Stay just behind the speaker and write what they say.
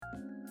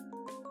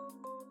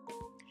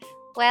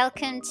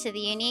Welcome to the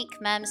Unique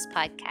Mums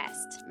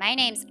podcast. My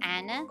name's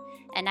Anna,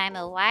 and I'm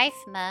a wife,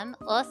 mum,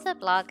 author,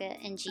 blogger,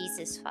 and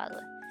Jesus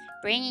follower,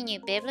 bringing you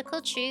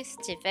biblical truth,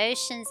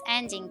 devotions,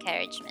 and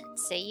encouragement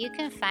so you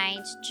can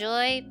find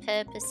joy,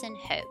 purpose, and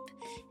hope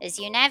as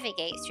you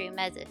navigate through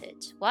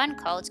motherhood, one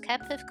cold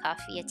cup of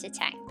coffee at a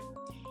time.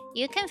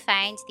 You can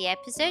find the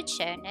episode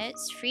show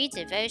notes, free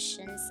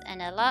devotions,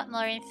 and a lot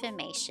more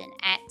information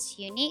at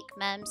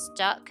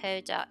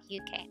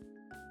uniquemums.co.uk.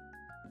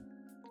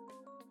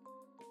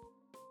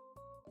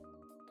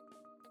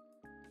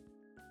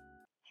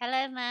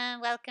 Hello,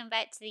 Mum. Welcome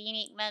back to the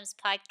Unique Mums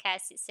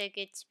podcast. It's so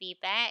good to be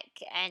back.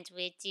 And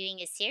we're doing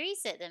a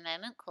series at the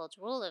moment called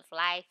Rule of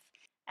Life.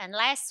 And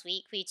last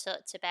week we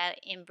talked about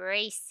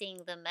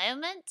embracing the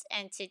moment.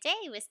 And today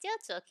we're still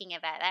talking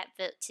about that.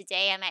 But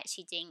today I'm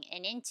actually doing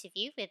an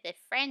interview with a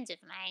friend of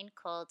mine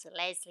called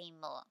Leslie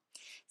Moore.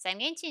 So I'm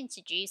going to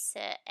introduce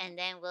her and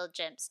then we'll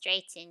jump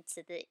straight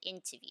into the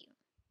interview.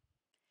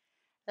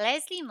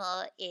 Leslie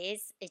Moore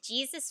is a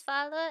Jesus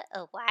follower,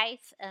 a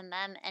wife, a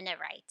mum, and a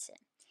writer.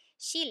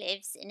 She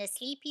lives in a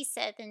sleepy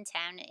southern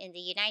town in the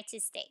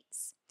United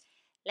States.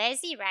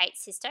 Leslie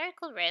writes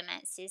historical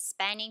romances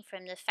spanning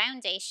from the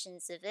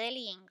foundations of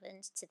early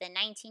England to the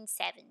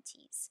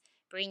 1970s,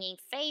 bringing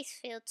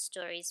faith-filled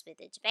stories with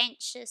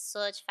adventure,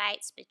 sword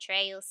fights,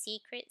 betrayal,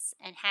 secrets,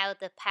 and how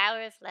the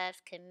power of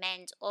love can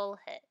mend all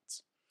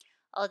hurt.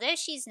 Although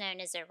she's known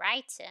as a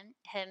writer,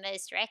 her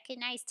most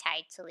recognized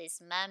title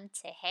is Mum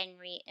to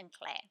Henry and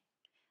Claire.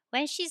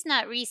 When she's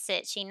not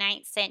researching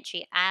 9th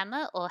century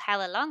armor or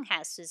how a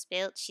longhouse was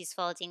built, she's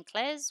folding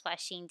clothes,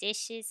 washing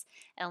dishes,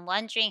 and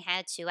wondering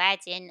how to add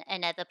in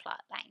another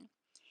plotline.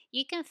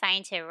 You can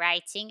find her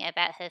writing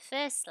about her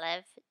first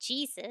love,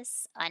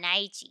 Jesus, on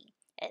IG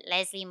at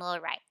Leslie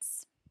Moore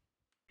Writes.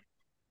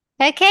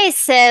 Okay,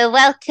 so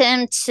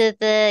welcome to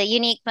the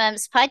Unique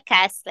Mums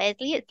podcast,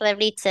 Leslie. It's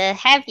lovely to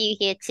have you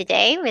here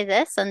today with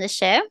us on the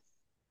show.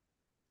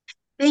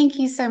 Thank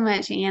you so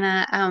much,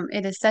 Anna.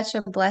 It is such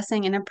a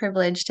blessing and a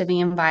privilege to be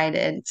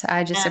invited. So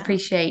I just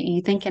appreciate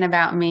you thinking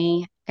about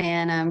me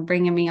and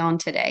bringing me on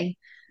today.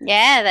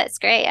 Yeah, that's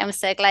great. I'm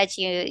so glad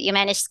you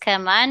managed to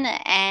come on.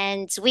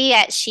 And we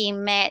actually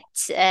met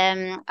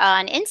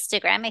on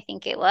Instagram, I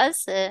think it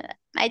was.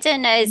 I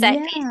don't know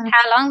exactly Yeah.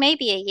 how long,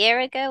 maybe a year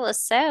ago or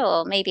so,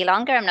 or maybe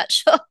longer. I'm not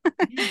sure.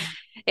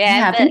 Yeah,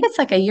 Yeah, I but think it's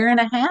like a year and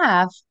a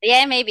half.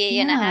 yeah, maybe a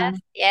year and a Yeah. half.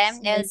 Yeah,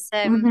 So, it was,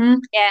 mhm.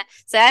 yeah.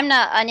 So I'm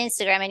not on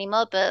Instagram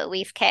anymore, but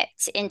we've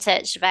kept in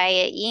touch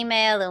via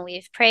email and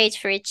we've prayed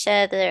for each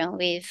other and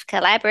we've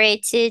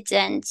collaborated.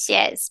 And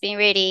yeah, it's been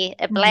really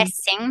a Mhm.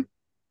 blessing.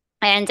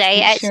 And I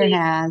It sure actually,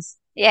 has.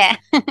 yeah,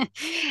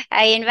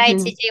 I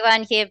invited Mhm. you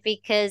on here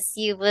because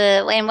you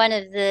were in one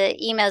of the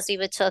emails we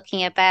were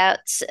talking about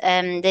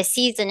the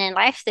season in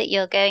life that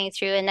you're going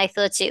through, and I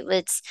thought it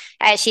would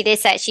actually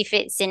this actually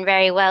fits in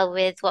very well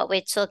with what we're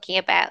talking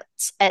about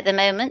at the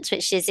moment,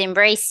 which is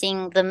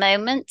embracing the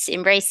moment,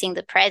 embracing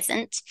the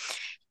present.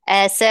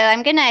 So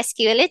I'm going to ask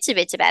you a little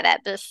bit about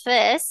that, but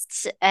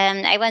first,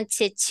 I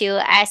wanted to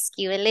ask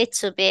you a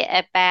little bit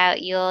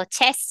about your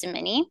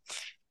testimony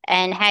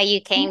and how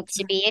you came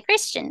to be a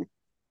Christian.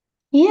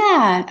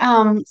 Yeah.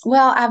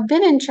 Well, I've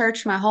been in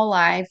church my whole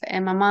life,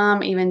 and my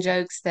mom even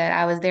jokes that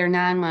I was there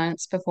 9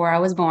 months before I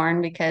was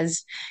born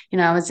because,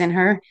 I was in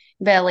her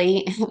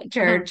belly at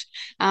church.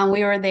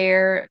 We were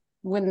there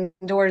when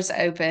the doors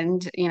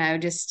opened,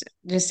 just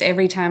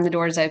every time the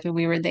doors opened,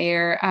 we were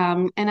there.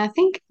 And I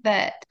think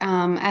that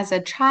as a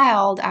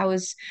child, I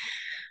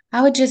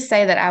would just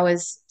say that I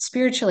was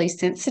spiritually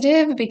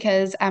sensitive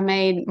because I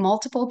made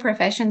multiple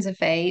professions of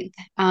faith.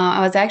 I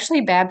was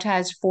actually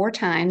baptized 4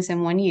 times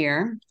in one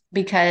year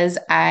because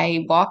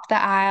I walked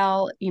the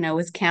aisle,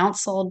 was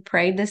counseled,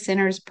 prayed the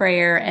sinner's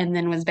prayer, and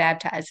then was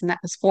baptized. And that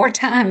was 4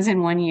 times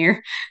in one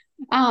year.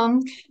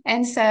 Um,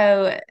 and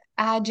so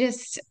I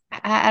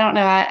don't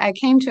know, I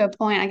came to a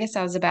point, I guess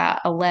I was about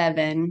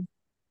 11,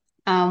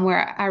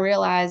 where I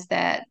realized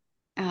that,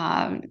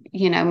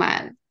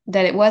 that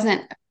it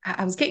wasn't,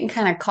 I was getting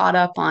kind of caught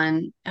up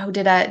on, oh,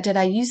 did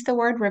I use the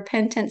word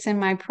repentance in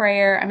my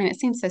prayer? I mean,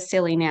 it seems so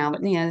silly now,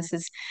 but this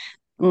is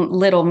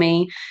little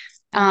me.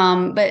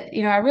 But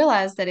I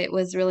realized that it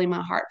was really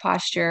my heart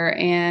posture.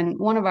 And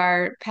one of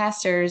our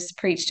pastors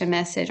preached a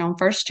message on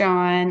First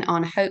John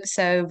on hope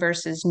so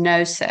versus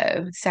no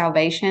so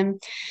salvation.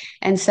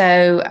 And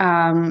so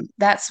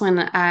that's when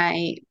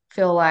I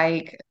feel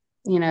like,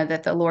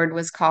 that the Lord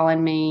was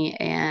calling me.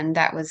 And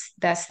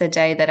that's the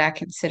day that I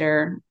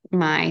consider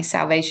my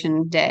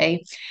salvation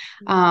day.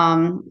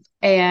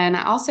 And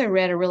I also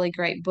read a really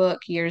great book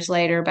years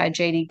later by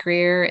J.D.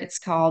 Greear. It's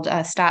called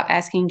Stop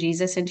Asking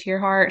Jesus into Your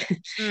Heart.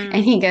 And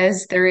Mm, he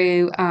goes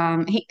through,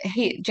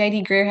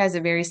 J.D. Greear has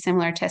a very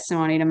similar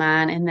testimony to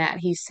mine in that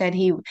he said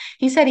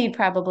he'd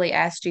probably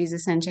ask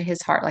Jesus into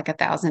his heart like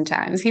 1,000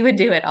 times. He would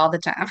do it all the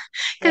time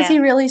because yeah. he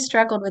really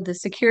struggled with the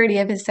security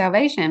of his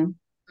salvation.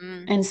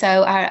 Mm, And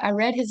so I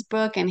read his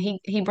book, and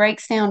he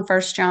breaks down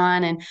First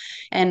John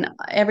and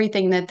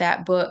everything that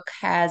that book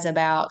has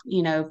about,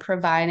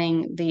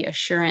 providing the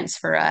assurance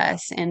for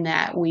us, and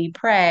that we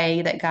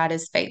pray that God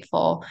is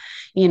faithful,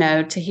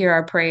 to hear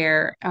our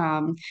prayer.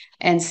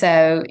 And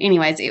so,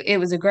 anyways, it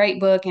was a great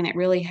book, and it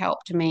really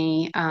helped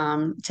me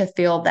to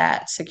feel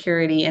that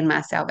security in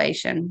my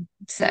salvation.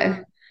 So,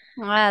 mm.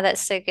 Wow,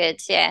 that's so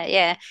good. Yeah,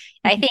 yeah.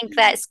 I think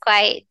that's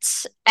quite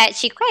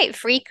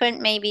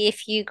frequent, maybe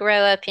if you grow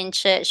up in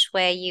church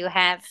where you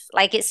have,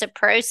 like, it's a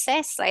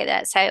process, like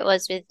that's how it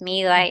was with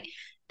me, like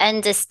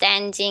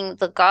understanding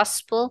the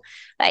gospel.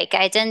 Like,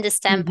 I'd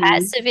understand hmm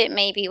parts of it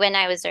maybe when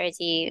I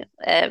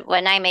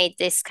made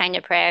this kind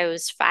of prayer, I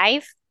was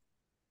 5.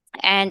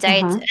 And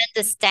I uh-huh.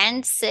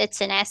 understand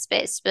certain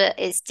aspects, but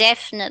it's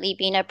definitely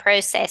been a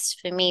process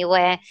for me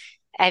where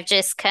I've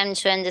just come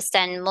to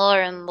understand more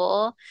and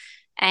more.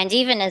 And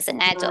even as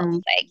an adult,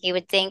 Right. like you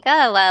would think,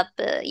 oh, well,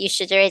 but you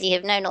should already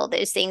have known all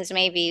those things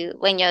maybe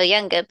when you're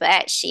younger, but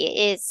actually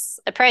it is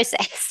a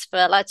process for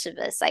a lot of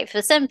us. Like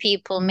for some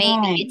people,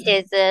 maybe Right.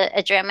 it is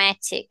a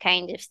dramatic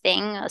kind of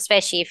thing,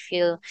 especially if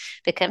you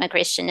become a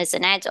Christian as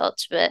an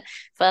adult. But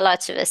for a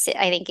lot of us,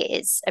 I think it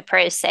is a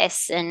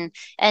process, and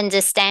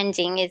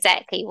understanding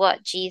exactly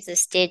what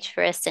Jesus did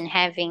for us and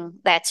having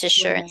that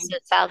assurance Right.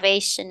 of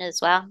salvation as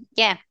well.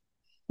 Yeah.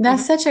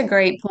 That's such a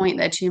great point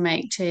that you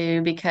make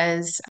too,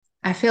 because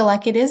I feel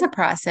like it is a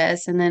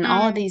process. And then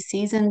all of Mm, these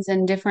seasons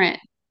and different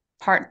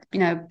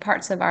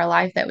parts of our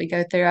life that we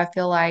go through, I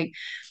feel like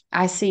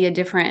I see a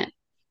different,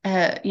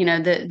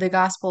 the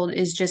gospel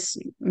is just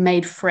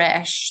made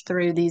fresh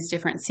through these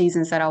different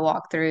seasons that I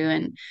walk through.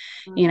 And,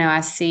 mm,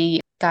 I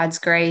see God's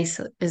grace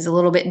is a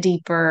little bit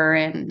deeper,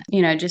 and,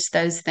 just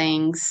those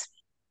things.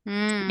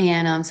 mm.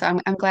 And so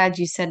I'm glad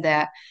you said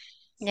that.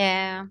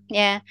 Yeah,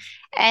 yeah.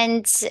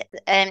 And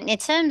in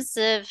terms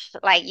of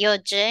like your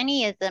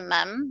journey as a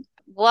mum,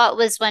 what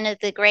was one of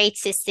the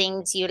greatest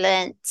things you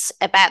learnt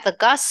about the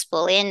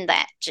gospel in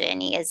that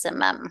journey as a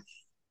mum?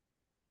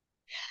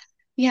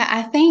 Yeah,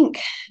 I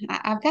think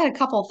I've got a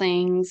couple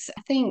things.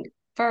 I think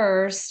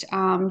first,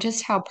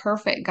 just how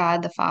perfect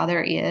God the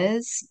Father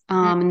is,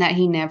 Mm, and that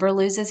He never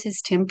loses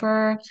His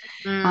temper.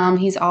 mm,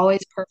 He's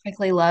always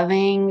perfectly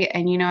loving.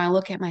 And, I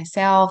look at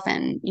myself,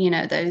 and,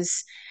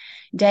 those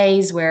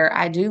days where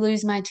I do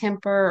lose my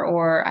temper,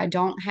 or I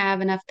don't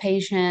have enough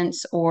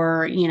patience,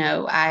 or,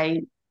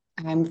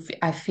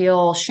 I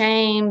feel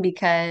shame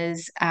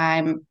because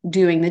I'm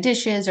doing the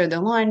dishes or the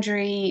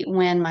laundry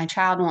when my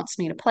child wants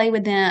me to play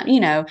with them,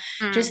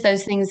 just mm,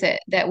 those things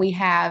that we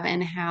have,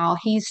 and how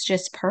he's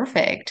just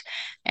perfect.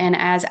 And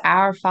as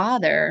our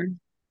Father,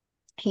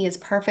 he is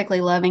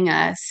perfectly loving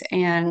us.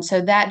 And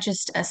so that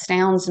just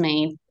astounds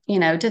me,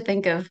 to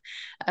think of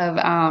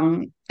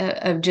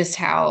just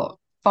how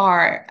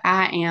far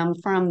I am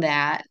from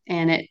that.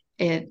 And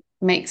it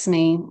makes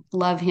me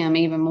love him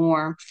even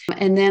more.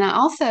 And then I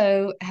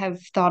also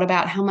have thought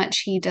about how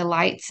much he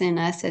delights in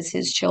us as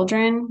his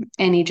children,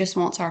 and he just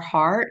wants our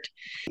heart.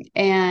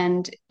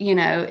 And,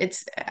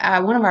 it's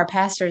one of our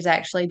pastors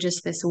actually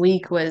just this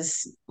week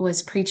was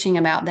preaching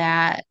about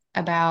that,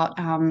 about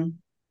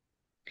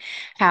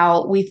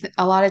how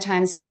a lot of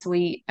times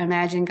we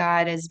imagine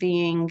God as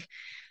being,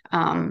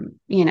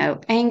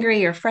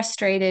 angry or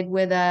frustrated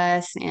with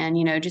us,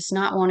 and, just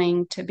not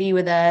wanting to be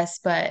with us.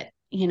 But,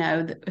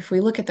 if we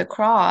look at the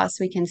cross,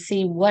 we can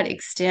see what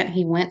extent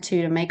he went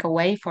to make a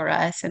way for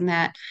us, and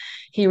that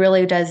he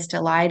really does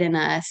delight in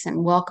us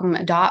and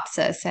adopts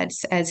us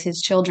as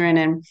his children.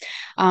 And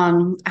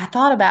I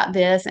thought about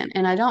this,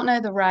 and I don't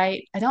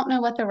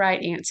know what the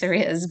right answer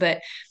is,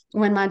 but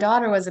when my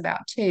daughter was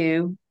about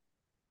 2,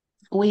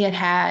 we had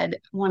had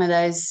one of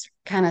those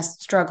kind of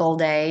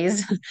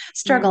mm,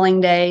 struggling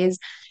days.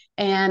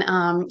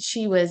 And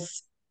she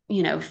was,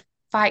 you know,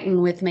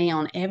 fighting with me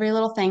on every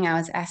little thing I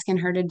was asking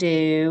her to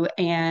do.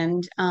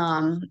 And,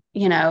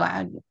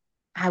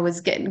 I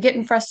was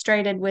getting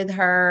frustrated with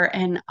her,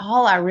 and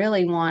all I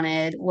really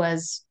wanted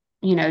was,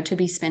 to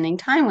be spending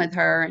time with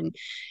her,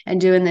 and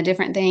doing the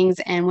different things.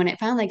 And when it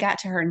finally got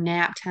to her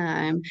nap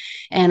time,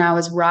 and I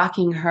was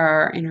rocking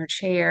her in her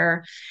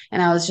chair,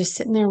 and I was just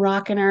sitting there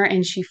rocking her,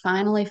 and she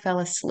finally fell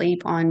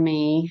asleep on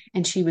me,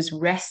 and she was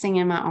resting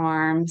in my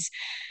arms.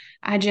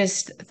 I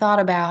just thought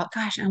about,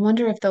 gosh, I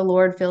wonder if the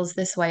Lord feels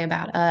this way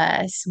about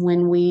us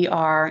when we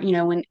are,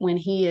 when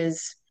He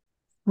is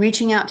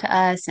reaching out to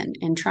us,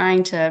 and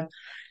trying to,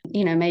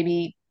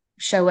 maybe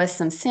show us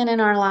some sin in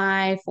our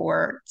life,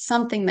 or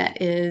something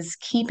that is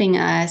keeping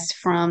us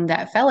from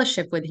that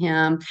fellowship with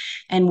him.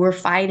 And we're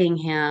fighting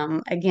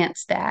him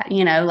against that,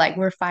 like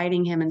we're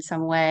fighting him in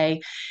some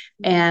way.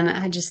 And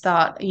I just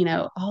thought,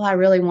 all I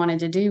really wanted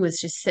to do was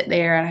just sit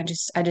there. And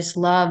I just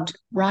loved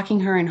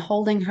rocking her and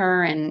holding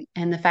her, and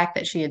the fact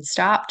that she had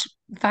stopped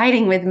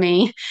fighting with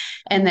me,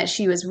 and mm. that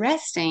she was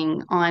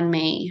resting on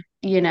me,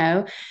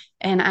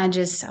 and I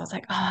was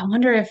like, oh, I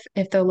wonder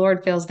if the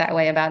Lord feels that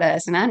way about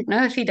us. And I don't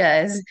know if he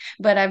does,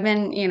 but I've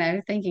been,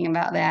 thinking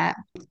about that.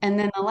 And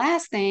then the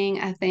last thing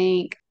I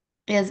think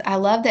is I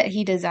love that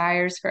he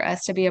desires for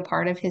us to be a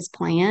part of his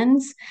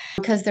plans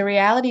because the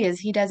reality is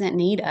he doesn't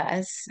need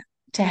us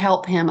to Mm,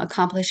 help him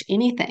accomplish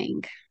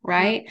anything, mm,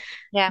 right?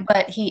 yeah.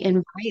 But he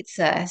invites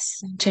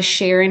us to Mm,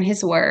 share in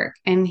his work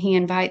and he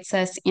invites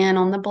us in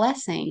on the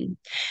blessing.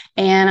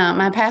 And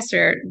my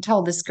pastor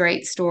told this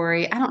great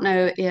story. I don't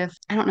know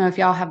if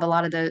y'all have a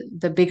lot of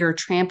the bigger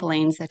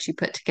trampolines that you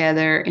put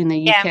together in the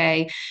yeah.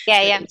 UK.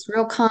 Yeah. Yeah. It's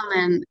real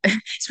common.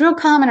 It's real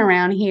common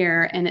around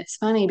here. And it's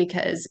funny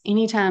because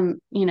anytime,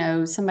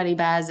 somebody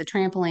buys a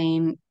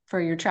trampoline for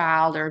your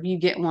child, or if you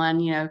get one,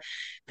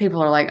 people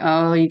are like,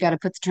 oh, you got to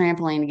put the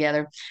trampoline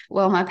together.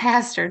 Well, my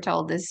pastor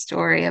told this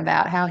story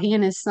about how he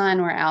and his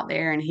son were out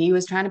there and he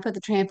was trying to put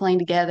the trampoline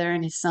together,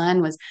 and his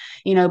son was,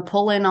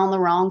 pulling on the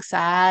wrong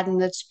side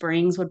and the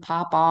springs would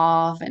pop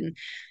off. And,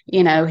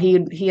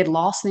 he had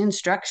lost the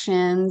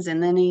instructions,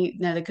 and then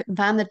they couldn't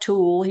find the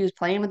tool. He was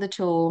playing with the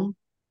tool.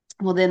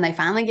 Well, then they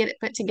finally get it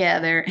put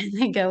together and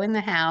they go in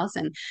the house,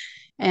 and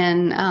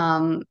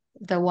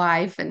the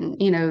wife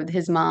and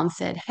his mom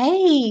said,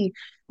 "Hey,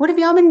 what have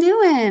y'all been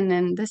doing?"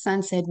 And the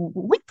son said,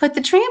 "We put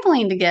the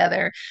trampoline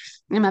together."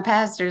 And my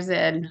pastor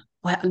said,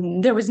 "Well,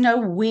 there was no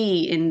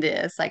we in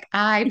this. Like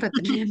I put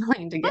the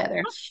trampoline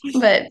together."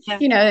 But Yeah.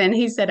 and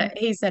he said,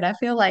 "I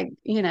feel like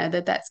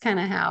that's kind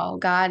of how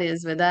God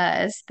is with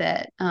us.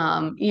 That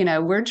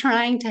we're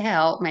trying to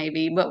help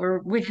maybe, but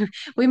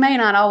we may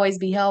not always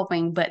be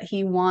helping, but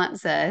He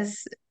wants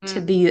us." To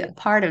Mm, be a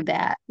part of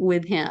that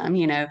with him,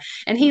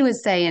 and he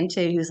was saying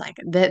too, he was like,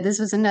 that this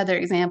was another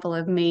example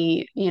of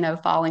me,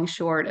 falling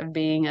short of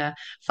being a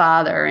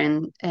father,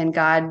 and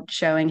God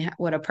showing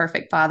what a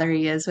perfect father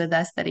he is with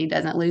us, that he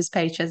doesn't lose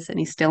patience and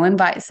he still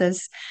invites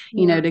us,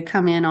 mm, to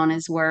come in on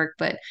his work.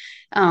 But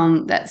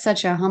that's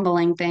such a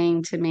humbling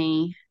thing to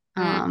me,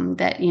 mm,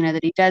 that,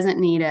 that he doesn't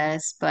need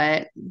us,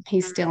 but he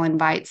mm. still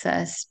invites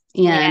us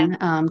Yeah.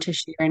 in, to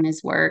share in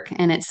his work.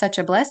 And it's such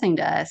a blessing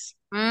to us.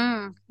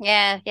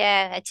 Yeah,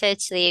 yeah, I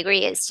totally agree.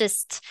 It's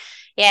just,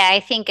 yeah,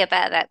 I think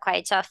about that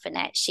quite often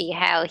actually,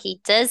 how he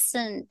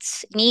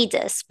doesn't need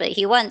us, but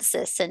he wants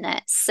us. And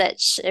that's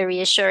such a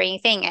reassuring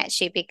thing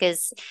actually,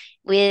 because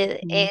Mhm.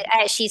 it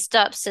actually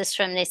stops us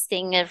from this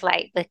thing of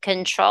like the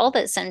control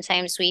that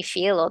sometimes we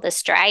feel or the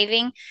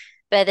striving.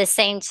 But at the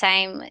same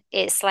time,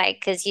 it's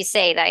like, as you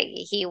say, like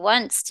he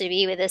wants to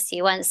be with us,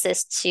 he wants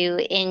us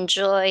to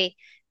enjoy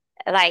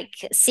like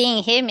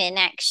seeing him in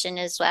action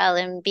as well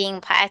and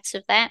being part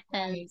of that.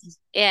 And Right.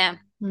 yeah,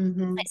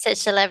 Hmm. it's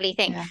such a lovely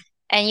thing. Yeah.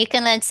 And you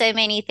can learn so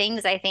many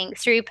things, I think,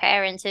 through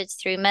parenthood,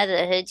 through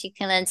motherhood. You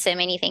can learn so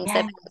many things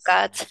about Yes.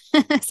 God.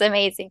 It's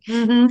amazing.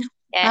 Hmm.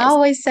 I Yes.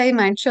 always say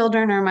my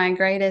children are my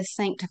greatest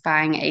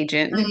sanctifying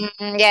agent.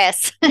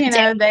 Yes.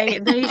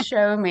 They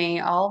show me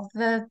all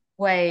the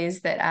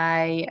ways that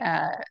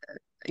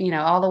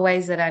all the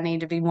ways that I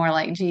need to be more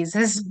like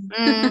Jesus.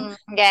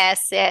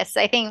 Yes, yes.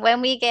 I think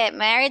when we get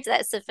married,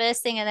 that's the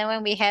first thing. And then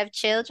when we have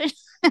children,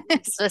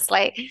 it's just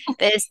like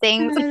there's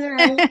things. That's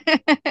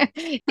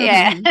right.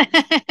 Yeah. Mhm.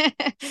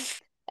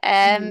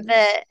 Mhm.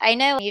 But I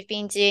know you've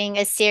been doing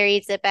a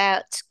series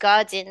about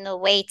God in the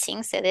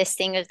waiting. So this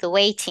thing of the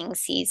waiting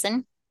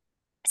season.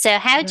 So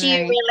how do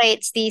you Right.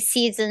 relate these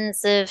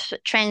seasons of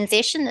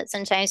transition that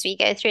sometimes we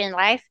go through in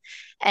life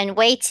and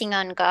waiting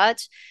on God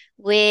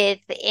with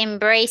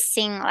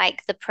embracing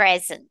like the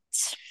present?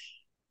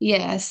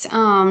 Yes.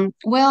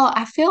 Well,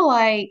 I feel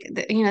like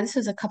this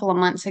was a couple of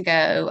months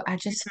ago. I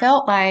just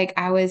felt like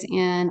I was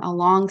in a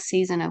long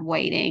season of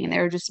waiting, and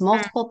there were just Mm,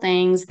 multiple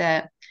things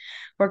that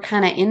were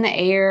kind of in the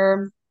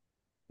air.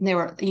 There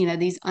were,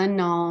 these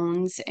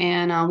unknowns,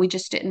 and we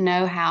just didn't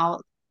know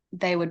how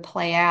they would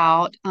play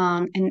out.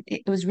 And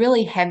it was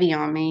really heavy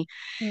on me.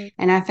 mm,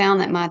 And I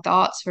found that my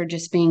thoughts were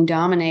just being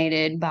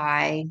dominated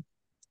by,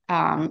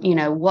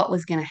 what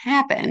was going to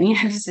happen.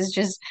 This is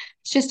it's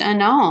just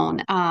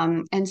unknown.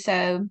 And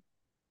so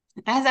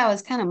as I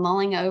was kind of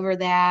mulling over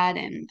that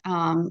and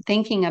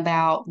thinking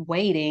about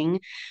waiting,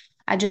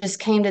 I just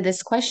came to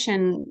this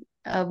question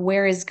of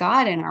where is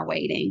God in our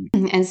waiting?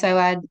 And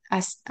so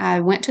I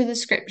went to the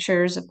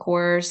scriptures, of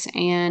course,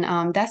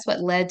 and that's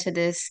what led to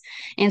this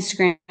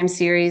Instagram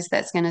series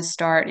that's going to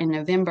start in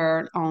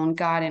November on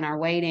God in our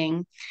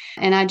waiting.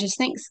 And I just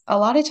think a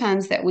lot of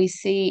times that we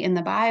see in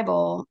the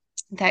Bible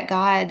that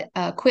God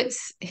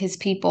quits his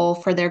people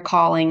for their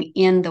calling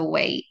in the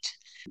wait,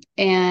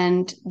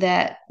 and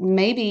that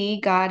maybe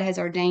God has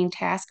ordained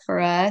tasks for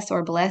us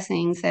or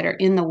blessings that are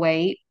in the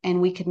wait, and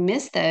we could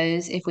miss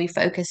those if we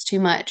focus too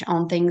much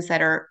on things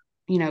that are,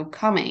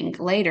 coming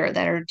later,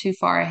 that are too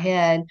far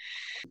ahead.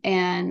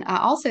 And I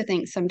also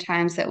think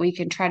sometimes that we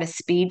can try to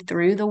speed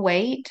through the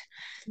wait.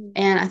 mm,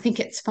 And I think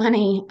it's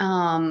funny,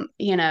 I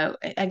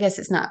guess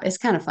it's not, it's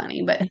kind of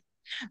funny, but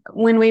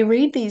when we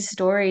read these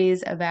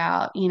stories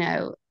about,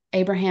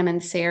 Abraham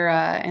and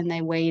Sarah, and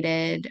they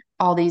waited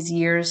all these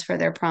years for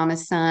their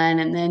promised son,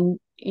 and then,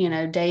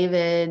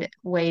 David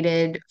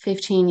waited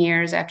 15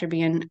 years after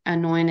being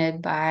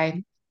anointed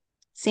by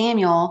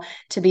Samuel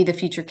to be the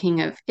future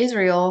king of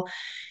Israel,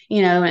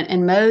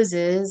 and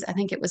Moses, I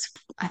think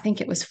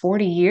it was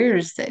 40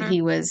 years that mm,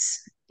 he was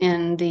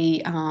in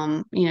the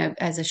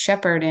as a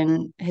shepherd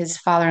in his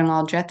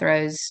father-in-law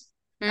Jethro's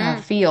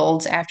Mm.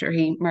 fields after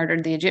he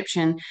murdered the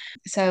Egyptian.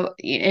 So,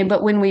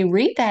 but when we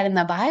read that in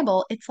the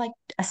Bible, it's like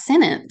a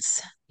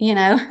sentence, you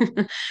know,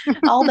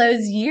 all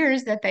those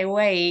years that they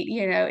wait,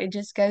 it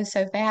just goes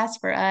so fast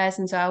for us.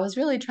 And so I was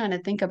really trying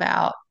to think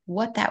about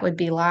what that would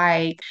be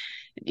like,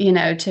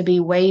 to be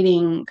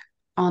waiting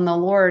on the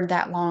Lord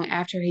that long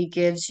after he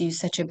gives you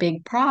such a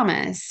big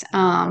promise.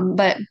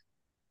 But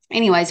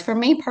anyways, for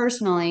me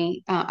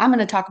personally, I'm going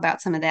to talk about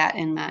some of that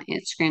in my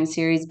Instagram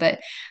series, but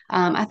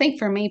I think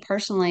for me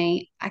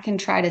personally, I can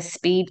try to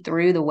speed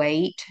through the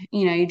wait.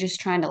 You're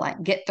just trying to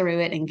like get through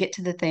it and get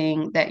to the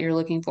thing that you're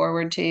looking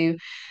forward to.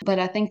 But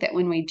I think that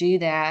when we do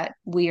that,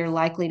 we are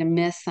likely to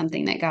miss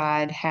something that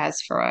God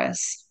has for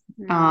us.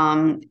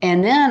 Mm.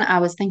 And then I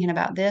was thinking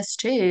about this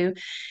too,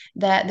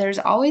 that there's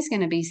always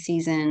going to be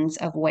seasons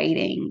of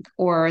waiting,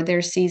 or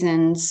there's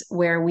seasons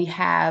where we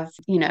have,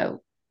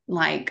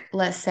 like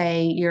let's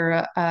say you're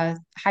a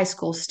high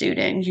school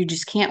student, you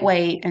just can't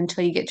wait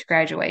until you get to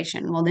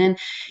graduation. Well, then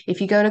if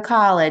you go to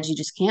college, you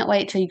just can't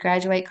wait till you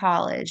graduate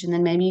college, and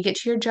then maybe you get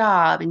to your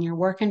job and you're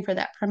working for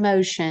that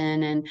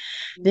promotion, and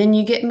then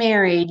you get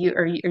married,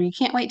 or you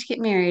can't wait to get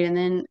married, and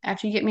then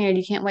after you get married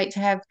you can't wait to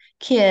have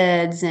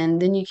kids,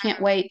 and then you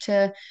can't wait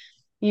to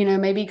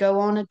maybe go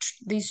on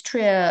these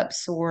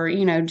trips, or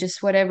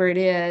just whatever it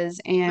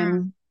is. Mm.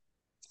 And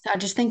I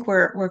just think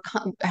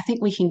I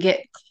think we can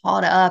get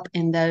caught up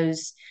in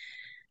those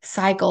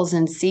cycles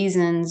and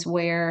seasons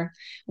where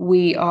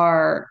we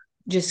are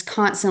just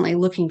constantly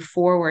looking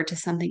forward to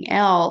something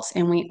else,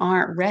 and we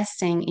aren't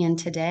resting in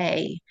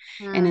today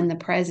and Mm. in the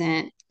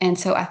present. And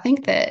so I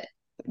think that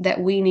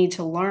we need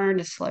to learn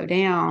to slow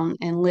down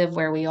and live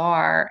where we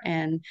are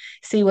and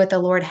see what the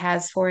Lord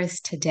has for us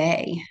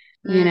today,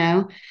 you Mm.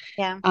 know?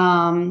 Yeah.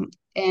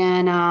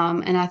 And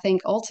I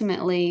think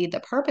ultimately the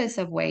purpose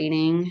of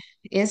waiting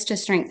is to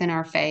strengthen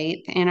our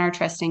faith and our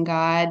trust in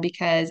God,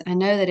 because I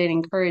know that it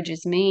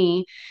encourages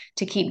me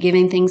to keep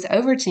giving things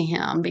over to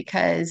Him.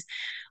 Because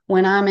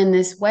when I'm in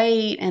this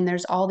wait and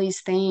there's all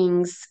these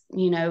things,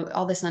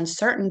 all this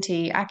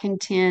uncertainty, I can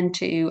tend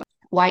to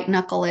white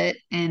knuckle it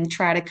and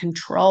try to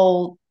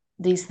control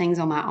these things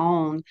on my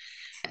own,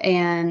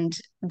 and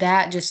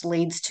that just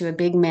leads to a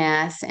big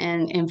mess.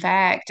 And in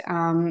fact,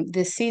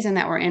 this season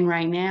that we're in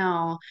right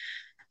now,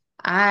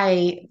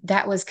 I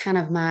that was kind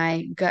of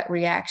my gut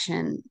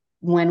reaction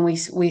when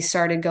we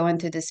started going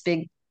through this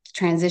big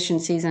transition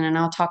season, and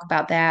I'll talk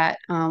about that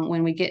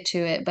when we get to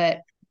it. But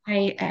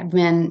I have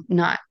been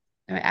not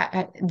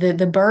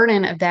the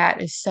burden of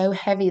that is so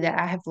heavy that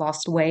I have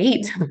lost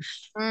weight.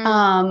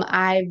 Mm.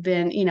 I've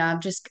been, I'm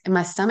just,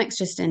 my stomach's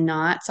just in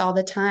knots all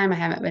the time. I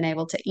haven't been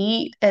able to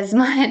eat as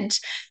much.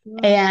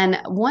 Mm.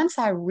 And once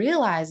I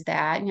realized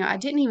that, I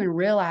didn't even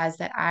realize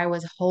that I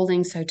was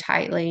holding so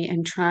tightly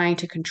and trying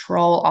to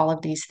control all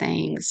of these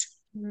things,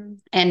 Mm.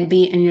 and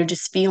you're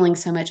just feeling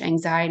so much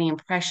anxiety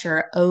and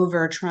pressure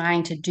over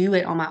trying to do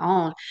it on my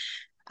own.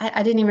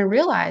 I didn't even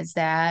realize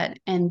that.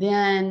 And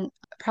then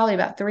probably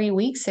about 3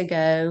 weeks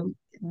ago,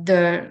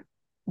 the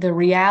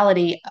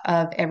reality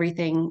of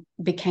everything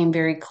became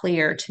very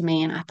clear to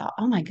me. And I thought,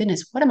 oh my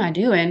goodness, what am I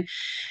doing?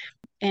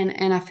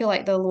 And I feel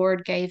like the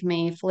Lord gave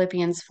me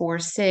Philippians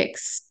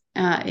 4:6.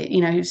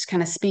 Who's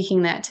kind of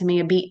speaking that to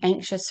me, be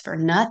anxious for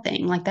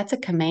nothing. Like that's a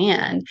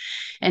command.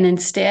 And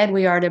instead,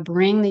 we are to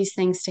bring these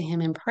things to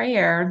Him in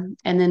prayer.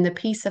 And then the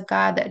peace of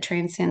God that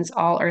transcends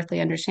all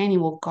earthly understanding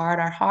will guard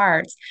our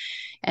hearts.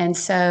 And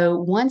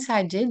so once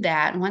I did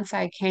that, once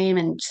I came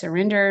and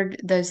surrendered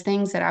those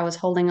things that I was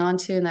holding on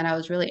to and that I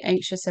was really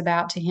anxious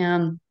about to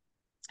Him,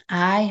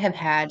 I have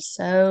had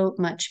so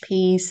much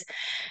peace.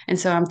 And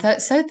so I'm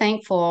so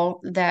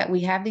thankful that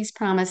we have these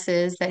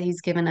promises that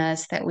He's given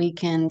us that we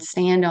can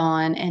stand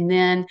on. And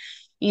then,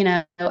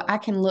 I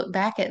can look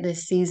back at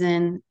this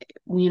season,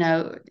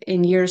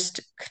 in years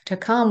to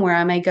come, where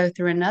I may go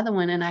through another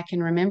one, and I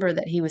can remember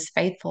that He was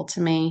faithful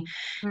to me,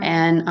 Mm.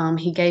 and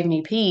He gave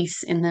me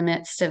peace in the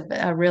midst of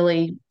a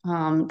really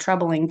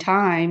troubling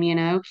time.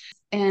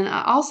 And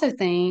I also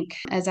think,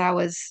 as I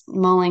was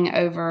mulling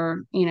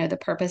over, the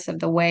purpose of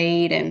the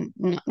wait and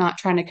not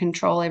trying to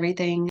control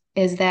everything,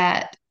 is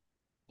that,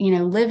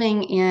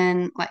 living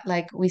in,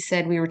 like we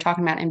said, we were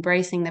talking about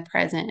embracing the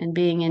present and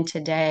being in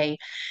today.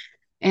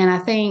 And I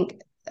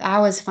think I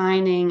was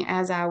finding,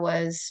 as I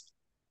was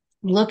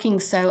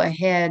looking so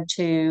ahead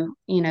to,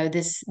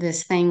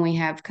 this thing we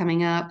have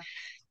coming up,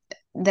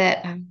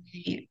 that I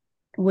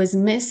was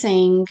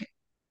missing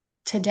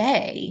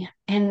today.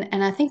 And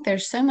I think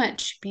there's so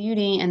much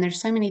beauty and there's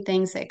so many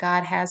things that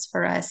God has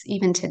for us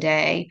even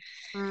today.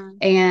 Mm.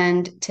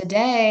 And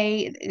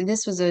today,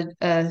 this was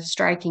a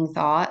striking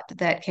thought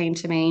that came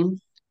to me.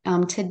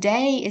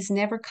 Today is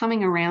never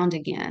coming around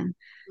again.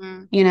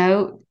 Mm. You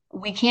know,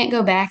 we can't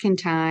go back in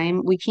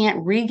time. We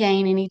can't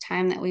regain any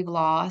time that we've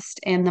lost.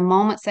 And the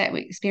moments that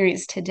we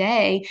experience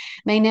today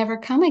may never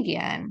come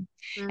again.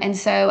 Mm, And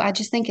so I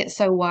just think it's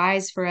so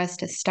wise for us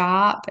to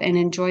stop and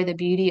enjoy the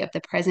beauty of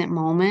the present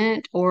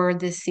moment or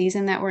this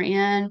season that we're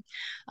in.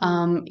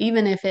 mm,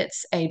 Even if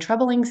it's a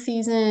troubling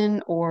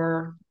season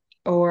or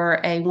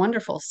a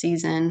wonderful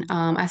season,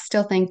 I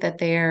still think that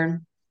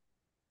there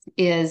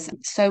is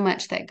so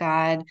much that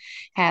God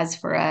has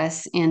for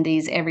us in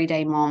these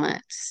everyday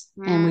moments,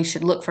 and mm. we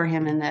should look for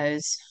Him in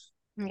those.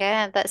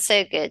 Yeah, that's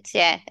so good.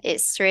 Yeah,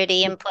 it's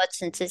really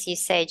important, as you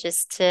say,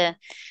 just to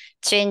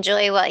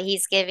enjoy what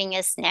he's giving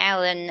us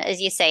now. And as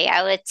you say,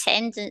 our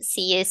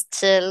tendency is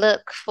to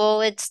look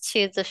forward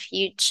to the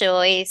future.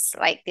 Always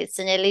like it's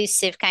an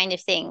elusive kind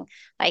of thing.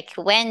 Like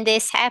when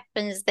this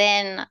happens,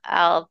 then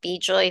I'll be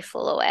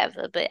joyful or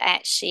whatever. But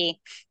actually,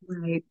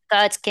 Right.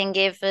 God can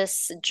give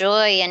us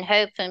joy and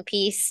hope and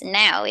peace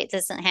now. It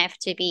doesn't have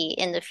to be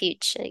in the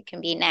future. It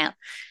can be now.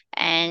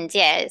 And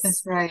yeah,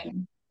 That's it's right.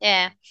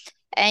 yeah.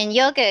 And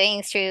you're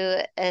going through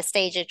a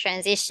stage of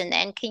transition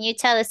then. Can you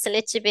tell us a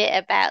little bit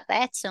about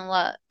that and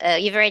what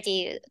you've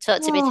already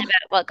talked a bit Oh,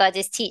 about what God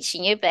is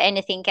teaching you, but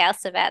anything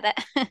else about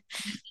that?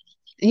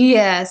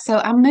 yeah, so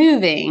I'm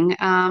moving,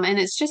 and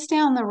it's just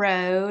down the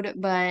road,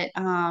 but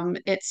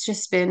it's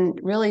just been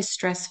really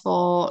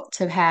stressful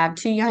to have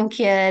two young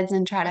kids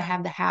and try to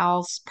have the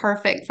house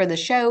perfect for the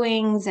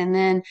showings, and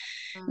then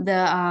Mm,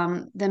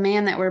 the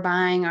man that we're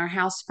buying our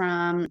house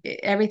from,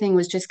 everything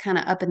was just kind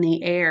of up in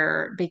the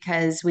air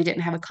because we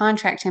didn't have a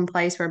contract in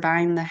place. We're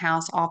buying the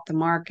house off the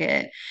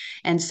market.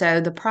 And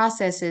so the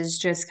process is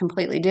just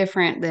completely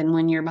different than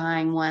when you're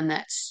buying one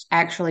that's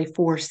actually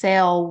for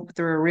sale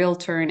through a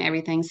realtor and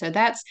everything. So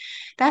that's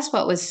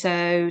what was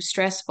so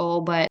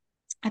stressful. But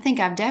I think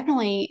I've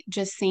definitely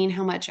just seen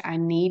how much I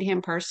need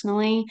him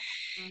personally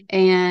mm,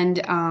 and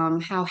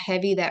how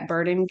heavy that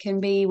burden can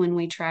be when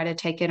we try to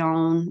take it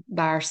on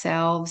by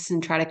ourselves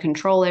and try to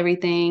control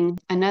everything.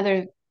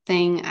 Another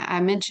thing,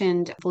 I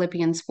mentioned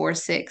Philippians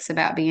 4:6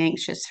 about be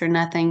anxious for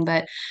nothing,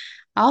 but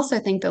I also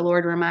think the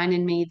Lord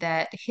reminded me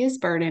that his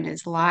burden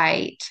is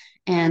light,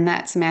 mm, and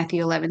that's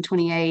Matthew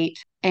 11:28,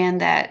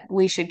 and that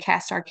we should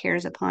cast our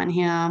cares upon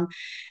him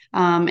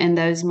in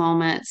those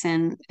moments.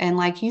 And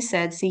like you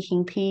said,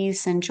 seeking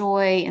peace and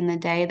joy in the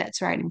day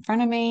that's right in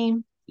front of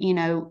me.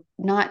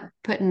 Not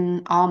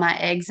putting all my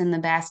eggs in the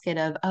basket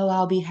of, oh,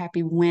 I'll be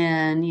happy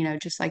when,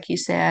 just like you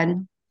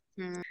said.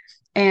 mm,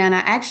 And I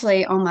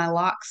actually on my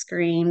lock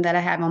screen that I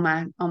have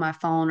on my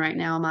phone right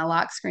now, on my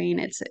lock screen,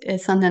 it's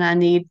something I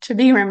need to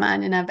be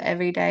reminded of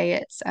every day.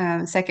 It's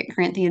 2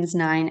 Corinthians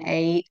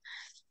 9:8.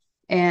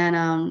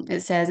 And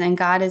it says, and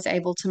God is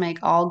able to make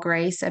all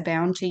grace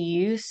abound to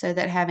you, so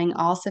that having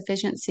all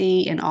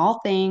sufficiency in all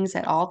things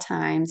at all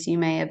times, you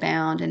may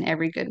abound in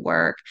every good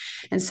work.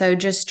 And mm, so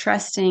just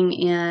trusting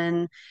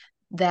in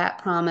that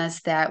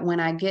promise that when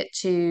I get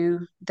to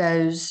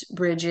those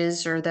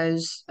bridges or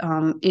those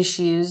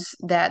issues,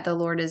 that the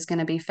Lord is going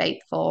to be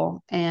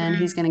faithful and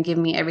He's mm. going to give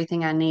me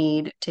everything I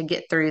need to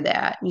get through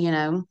that.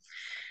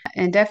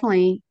 And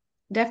definitely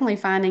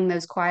finding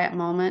those quiet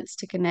moments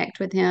to connect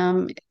with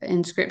him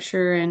in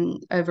scripture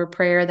and over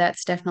prayer,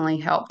 that's definitely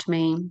helped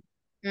me.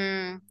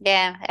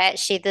 Yeah,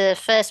 actually, the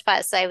first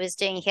parts I was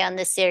doing here on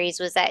this series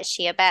was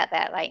actually about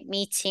that, like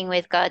meeting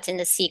with God in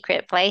the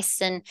secret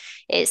place. And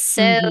it's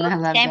so I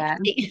love that.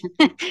 tempting.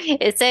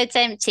 It's so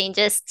tempting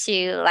just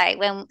to like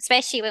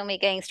especially when we're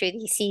going through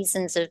these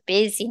seasons of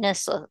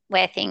busyness or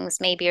where things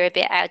maybe are a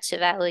bit out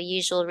of our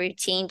usual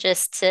routine,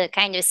 just to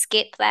kind of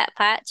skip that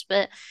part.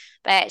 But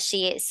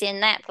actually, it's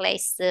in that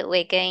place that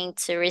we're going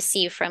to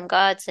receive from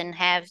God and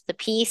have the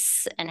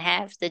peace and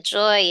have the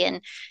joy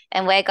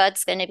and where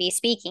God's going to be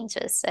speaking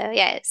to us. So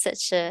yeah, it's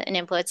such an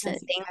important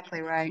That's thing.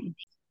 exactly right.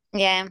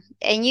 Yeah.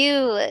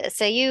 And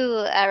so you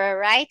are a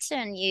writer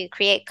and you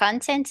create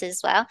content as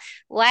well.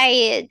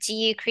 Why do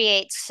you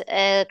create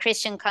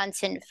Christian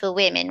content for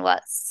women?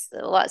 What's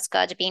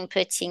God been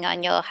putting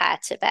on your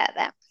heart about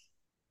that?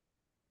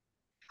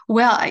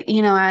 Well,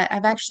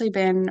 I've actually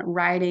been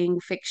writing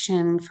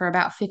fiction for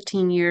about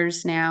 15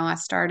 years now. I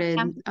started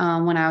Yeah.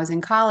 when I was in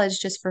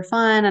college just for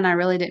fun, and I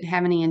really didn't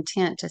have any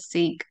intent to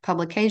seek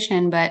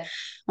publication. But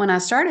when I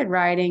started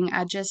writing,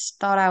 I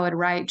just thought I would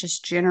write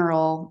just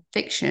general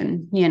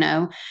fiction.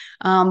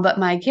 But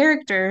my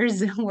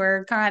characters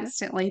were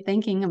constantly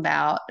thinking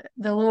about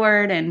the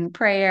Lord and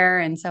prayer.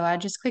 And so I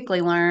just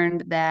quickly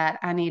learned that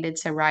I needed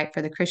to write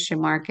for the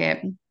Christian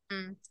market.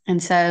 Mm,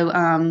 And so,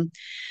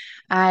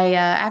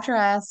 after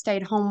I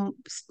stayed home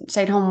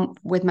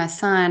with my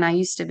son. I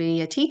used to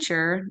be a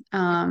teacher,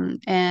 and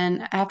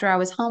after I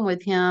was home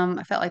with him,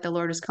 I felt like the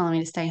Lord was calling me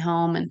to stay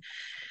home. And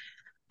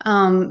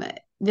um,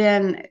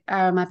 then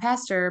my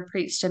pastor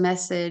preached a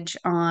message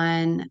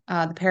on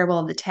the parable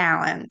of the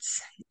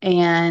talents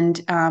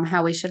and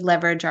how we should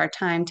leverage our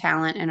time,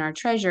 talent, and our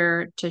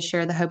treasure to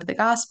share the hope of the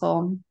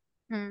gospel.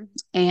 Mm.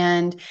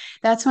 And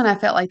that's when I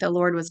felt like the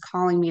Lord was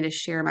calling me to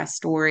share my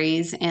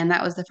stories. And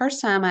that was the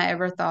first time I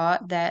ever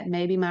thought that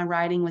maybe my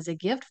writing was a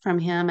gift from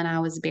Him and I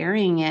was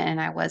burying it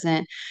and I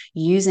wasn't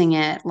using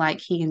it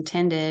like He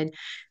intended.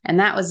 And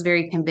that was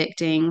very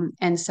convicting.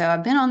 And so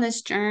I've been on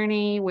this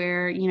journey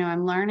where,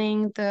 I'm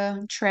learning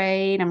the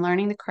trade, I'm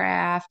learning the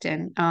craft,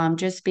 and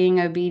just being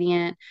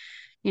obedient,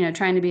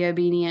 trying to be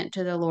obedient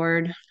to the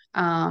Lord,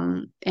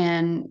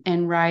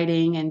 and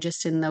writing and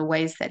just in the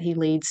ways that He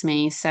leads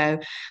me. So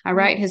I Mm.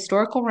 write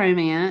historical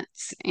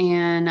romance,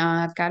 and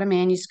I've got a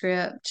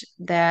manuscript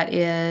that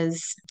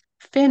is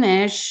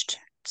finished,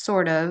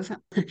 sort of,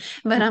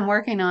 but I'm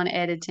working on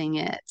editing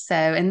it. So,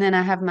 and then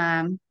I have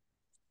my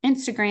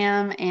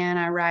Instagram, and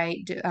I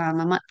write a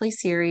monthly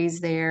series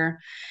there.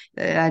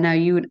 I know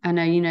you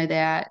know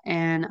that,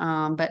 and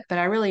but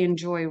I really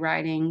enjoy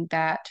writing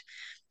that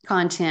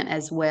content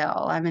as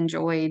well. I've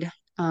enjoyed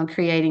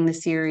creating the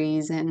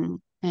series and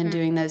Mm.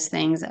 doing those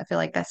things. I feel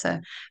like that's a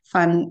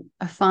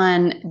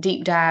fun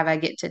deep dive I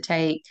get to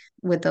take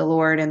with the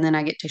Lord, and then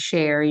I get to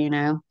share.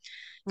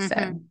 Hmm.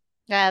 So.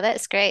 Yeah,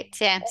 that's great.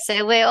 Yeah.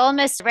 So we're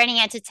almost running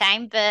out of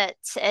time, but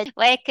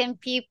where can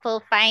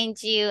people find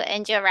you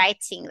and your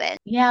writing then?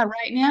 Yeah,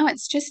 right now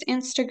it's just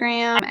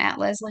Instagram at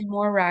Leslie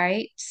Moore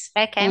Writes.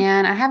 Okay.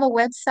 And I have a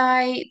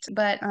website,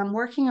 but I'm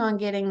working on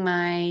getting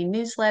my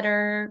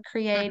newsletter Mhm.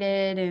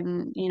 created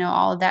and,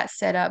 all of that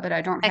set up, but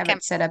I don't have Okay.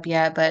 it set up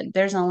yet. But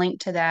there's a link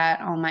to that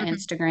on my Hmm.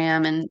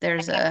 Instagram, and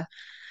there's Okay.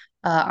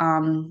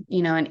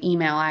 an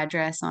email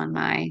address on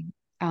my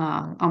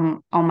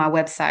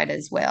website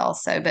as well.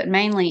 So, but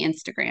mainly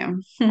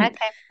Instagram. Okay.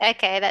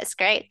 Okay, that's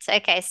great.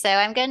 Okay, so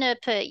I'm going to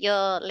put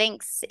your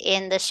links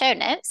in the show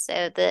notes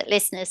so the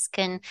listeners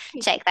can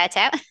check that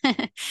out.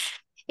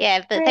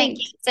 Yeah, but thank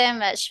you Great. so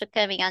much for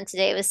coming on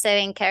today. It was so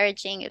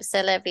encouraging. It was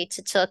so lovely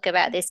to talk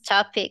about this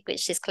topic,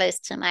 which is close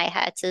to my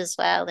heart as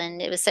well.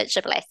 And it was such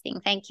a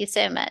blessing. Thank you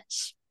so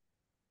much.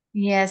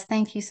 Yes,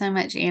 thank you so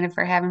much, Anna,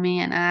 for having me.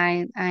 And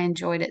I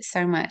enjoyed it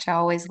so much. I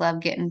always love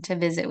getting to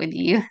visit with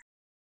you.